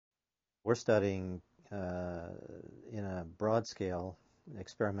We're studying in a broad scale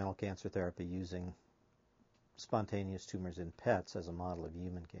experimental cancer therapy using spontaneous tumors in pets as a model of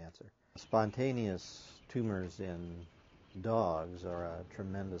human cancer. Spontaneous tumors in dogs are a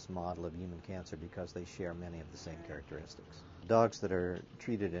tremendous model of human cancer because they share many of the same characteristics. Dogs that are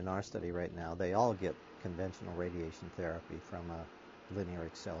treated in our study right now, they all get conventional radiation therapy from a linear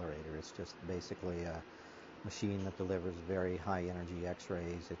accelerator. It's just basically a machine that delivers very high energy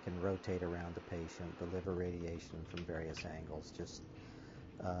X-rays. It can rotate around the patient, deliver radiation from various angles, just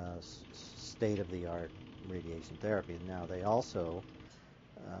state-of-the-art radiation therapy. Now they also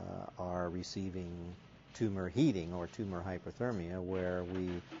are receiving tumor heating or tumor hyperthermia, where we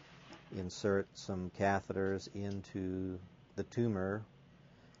insert some catheters into the tumor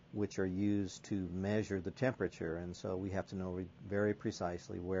which are used to measure the temperature, and so we have to know very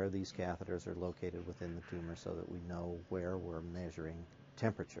precisely where these catheters are located within the tumor so that we know where we're measuring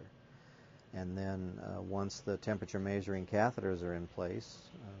temperature. And then once the temperature measuring catheters are in place,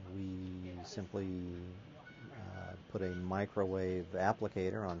 we simply put a microwave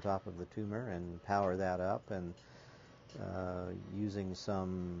applicator on top of the tumor and power that up, and using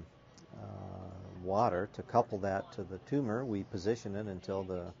some water to couple that to the tumor, we position it until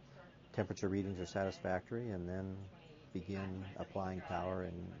the temperature readings are satisfactory, and then begin applying power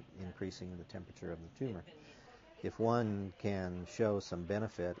and increasing the temperature of the tumor. If one can show some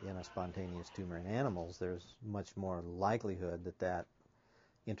benefit in a spontaneous tumor in animals, there's much more likelihood that that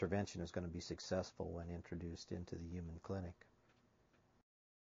intervention is going to be successful when introduced into the human clinic.